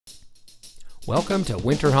Welcome to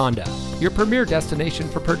Winter Honda, your premier destination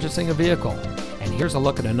for purchasing a vehicle. And here's a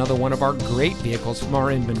look at another one of our great vehicles from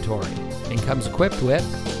our inventory. And comes equipped with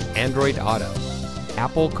Android Auto,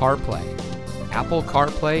 Apple CarPlay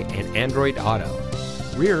and Android Auto,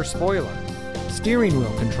 rear spoiler, steering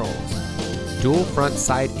wheel controls, dual front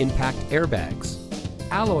side impact airbags,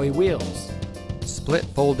 alloy wheels, split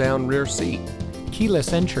fold-down rear seat,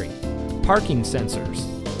 keyless entry, parking sensors,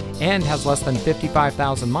 and has less than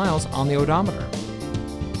 55,000 miles on the odometer.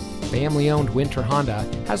 Family-owned Winter Honda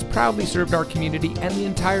has proudly served our community and the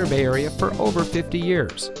entire Bay Area for over 50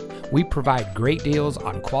 years. We provide great deals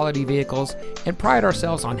on quality vehicles and pride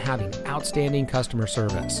ourselves on having outstanding customer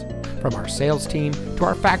service. From our sales team to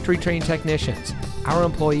our factory-trained technicians, our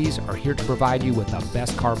employees are here to provide you with the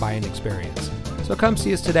best car buying experience. So come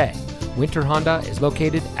see us today. Winter Honda is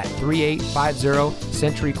located at 3850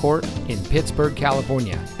 Century Court in Pittsburg,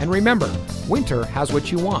 California. And remember, winter has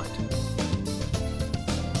what you want.